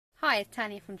Hi, it's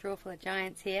Tanya from Drawful of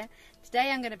Giants here.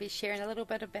 Today I'm going to be sharing a little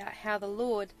bit about how the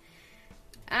Lord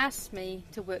asked me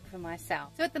to work for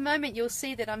myself. So at the moment you'll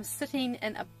see that I'm sitting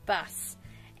in a bus,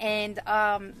 and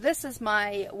this is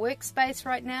my workspace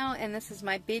right now, and this is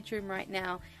my bedroom right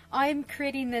now. I'm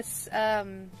creating this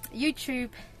YouTube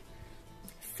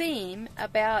theme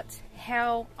about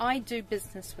how I do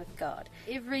business with God.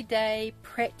 Everyday,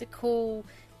 practical,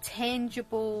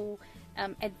 tangible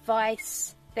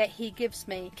advice that He gives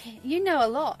me. You know a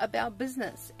lot about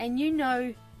business, and you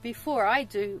know before I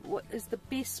do what is the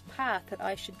best path that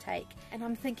I should take. And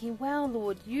I'm thinking, well,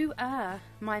 Lord, you are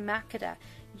my marketer,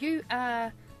 you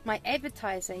are my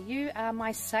advertiser, you are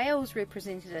my sales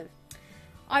representative.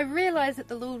 I realize that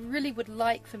the Lord really would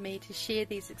like for me to share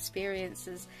these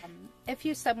experiences. If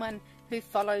you're someone who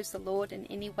follows the Lord in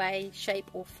any way, shape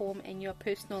or form in your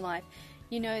personal life,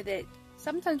 you know that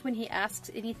sometimes when He asks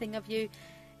anything of you,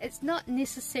 it's not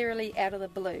necessarily out of the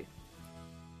blue.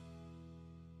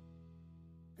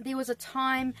 There was a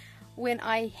time when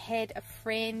I had a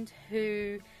friend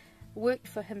who worked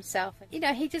for himself. You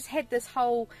know, he just had this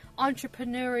whole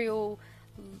entrepreneurial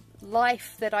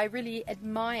life that I really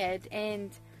admired,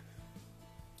 and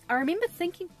I remember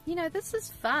thinking, you know, this is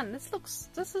fun. This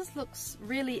looks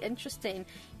really interesting.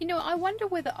 You know, I wonder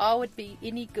whether I would be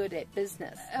any good at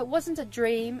business. It wasn't a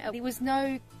dream. There was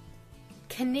no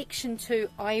connection to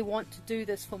I want to do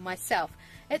this for myself.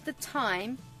 At the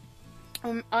time,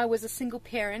 I was a single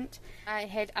parent. I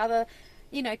had other,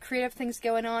 you know, creative things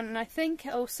going on, and I think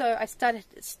also I started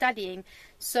studying.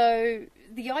 So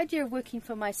the idea of working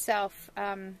for myself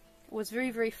was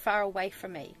very, very far away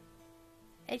from me.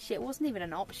 Actually, it wasn't even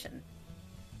an option.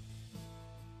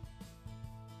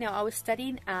 Now, I was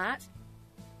studying art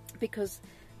because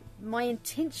my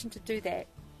intention to do that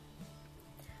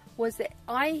was that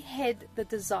I had the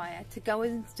desire to go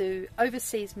and do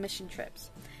overseas mission trips.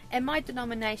 In my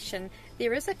denomination,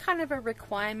 there is a kind of a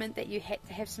requirement that you had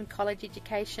to have some college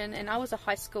education, and I was a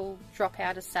high school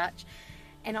dropout as such,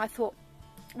 and I thought,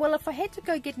 well, if I had to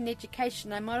go get an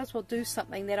education, I might as well do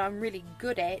something that I'm really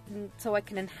good at, and so I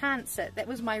can enhance it. That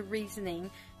was my reasoning.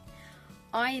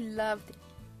 I loved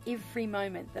every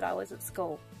moment that I was at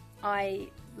school. I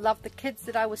loved the kids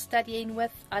that I was studying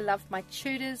with. I loved my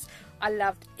tutors. I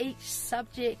loved each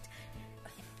subject,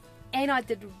 and I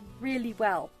did really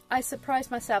well. I surprised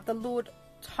myself. The Lord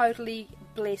totally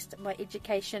blessed my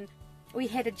education. We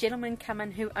had a gentleman come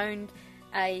in who owned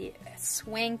a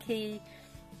swanky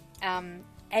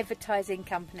advertising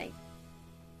company,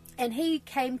 and he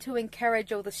came to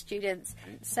encourage all the students,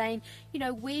 saying, you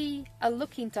know, we are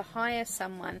looking to hire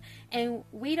someone, and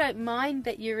we don't mind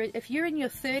that if you're in your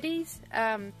 30s,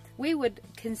 we would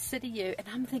consider you. And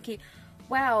I'm thinking,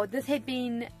 wow, that had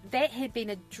been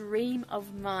a dream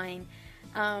of mine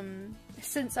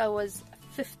since I was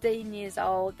 15 years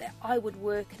old, that I would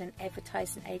work at an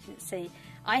advertising agency.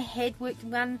 I had worked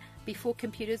one before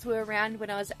computers were around when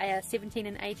I was 17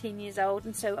 and 18 years old,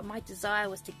 and so my desire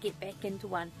was to get back into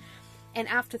one. And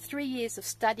after 3 years of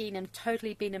studying and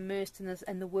totally being immersed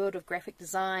in the world of graphic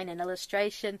design and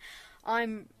illustration,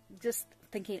 I'm just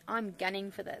thinking, I'm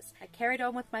gunning for this. I carried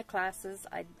on with my classes.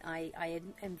 I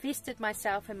invested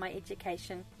myself in my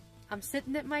education. I'm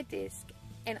sitting at my desk,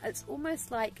 and it's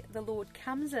almost like the Lord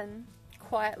comes in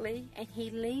quietly and He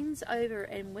leans over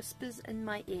and whispers in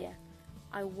my ear,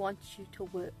 I want you to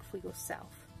work for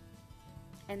yourself.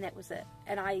 And that was it.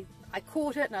 And I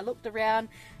caught it, and I looked around,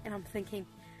 and I'm thinking,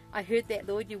 I heard that,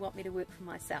 Lord, you want me to work for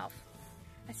myself.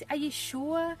 I said, are you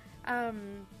sure?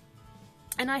 And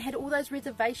I had all those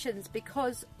reservations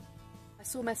because I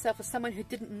saw myself as someone who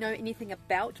didn't know anything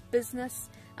about business.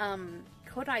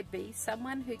 Could I be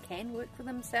someone who can work for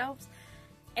themselves?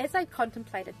 As I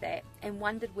contemplated that and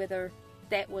wondered whether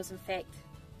that was in fact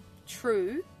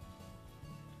true,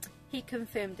 He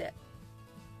confirmed it.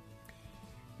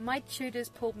 My tutors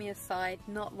pulled me aside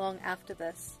not long after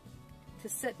this to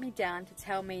sit me down to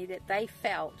tell me that they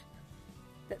felt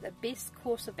that the best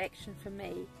course of action for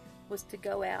me was to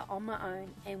go out on my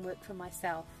own and work for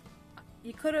myself.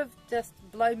 You could have just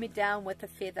blown me down with a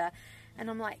feather. And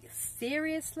I'm like,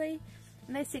 seriously?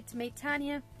 And they said to me,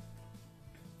 Tanya,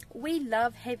 we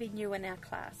love having you in our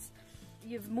class.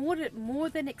 You've more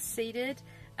than exceeded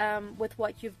with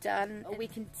what you've done. We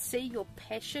can see your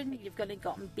passion. You've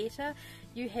gotten better.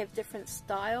 You have different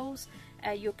styles.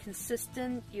 You're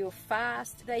consistent. You're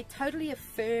fast. They totally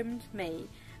affirmed me.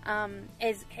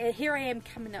 As here I am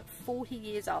coming up 40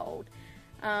 years old,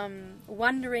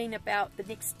 wondering about the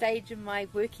next stage of my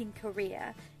working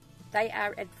career. They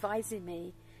are advising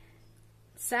me,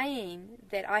 saying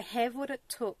that I have what it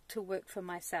took to work for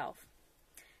myself.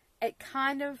 It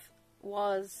kind of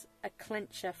was a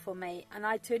clincher for me, and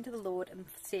I turned to the Lord and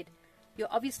said, you're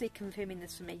obviously confirming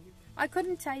this for me. I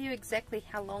couldn't tell you exactly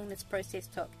how long this process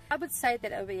took. I would say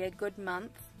that it would be a good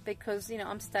month, because, you know,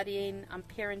 I'm studying, I'm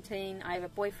parenting, I have a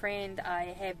boyfriend,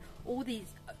 I have all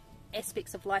these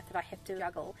aspects of life that I have to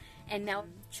juggle, and now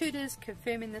tutors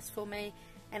confirming this for me,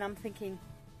 and I'm thinking,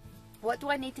 what do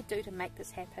I need to do to make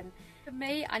this happen? For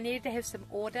me, I needed to have some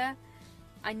order.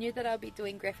 I knew that I'd be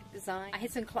doing graphic design. I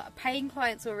had some paying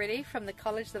clients already from the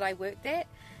college that I worked at,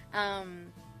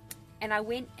 and I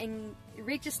went and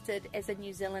registered as a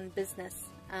New Zealand business,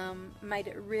 made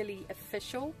it really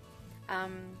official,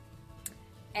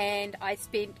 and I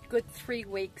spent a good 3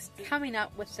 weeks coming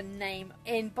up with a name,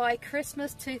 and by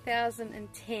Christmas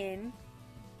 2010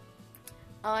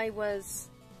 I was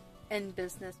in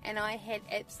business, and I had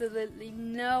absolutely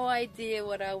no idea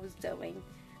what I was doing,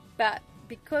 but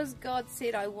because God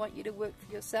said, I want you to work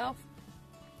for yourself,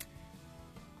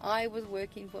 I was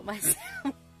working for myself.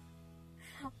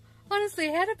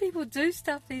 Honestly, how do people do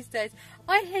stuff these days?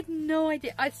 I had no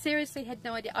idea. I seriously had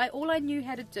no idea. All I knew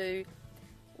how to do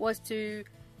was to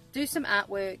do some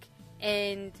artwork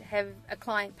and have a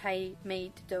client pay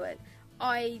me to do it.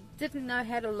 I didn't know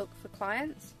how to look for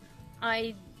clients.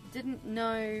 I didn't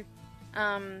know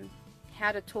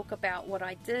how to talk about what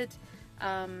I did.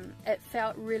 It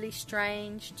felt really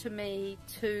strange to me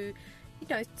to, you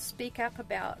know, speak up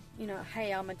about, you know,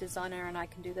 hey, I'm a designer and I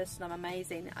can do this and I'm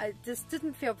amazing. I just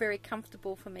didn't feel very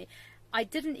comfortable for me. I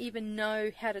didn't even know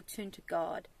how to turn to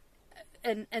God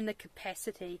in the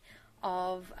capacity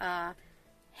of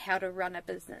how to run a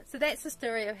business. So that's the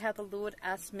story of how the Lord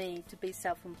asked me to be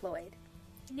self-employed.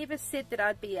 He never said that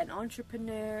I'd be an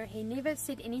entrepreneur. He never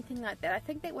said anything like that. I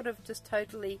think that would have just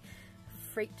totally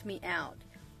freaked me out.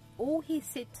 All he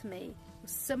said to me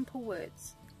was simple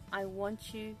words: I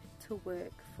want you to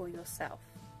work for yourself.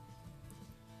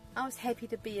 I was happy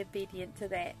to be obedient to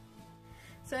that.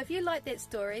 So if you like that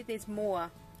story, there's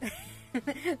more.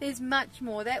 There's much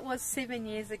more. That was 7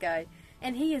 years ago,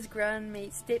 and he has grown me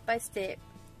step by step,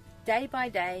 day by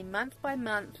day, month by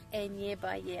month, and year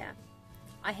by year.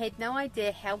 I had no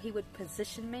idea how he would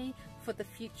position me for the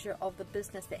future of the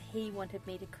business that he wanted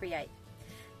me to create.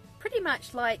 Pretty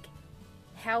much like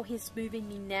how he's moving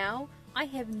me now, I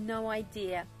have no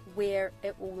idea where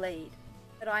it will lead,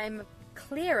 but I am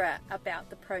clearer about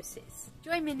the process.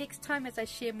 Join me next time as I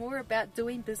share more about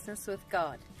doing business with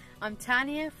God. I'm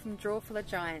Tanya from Draw for the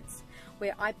Giants,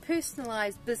 where I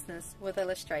personalise business with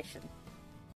illustration.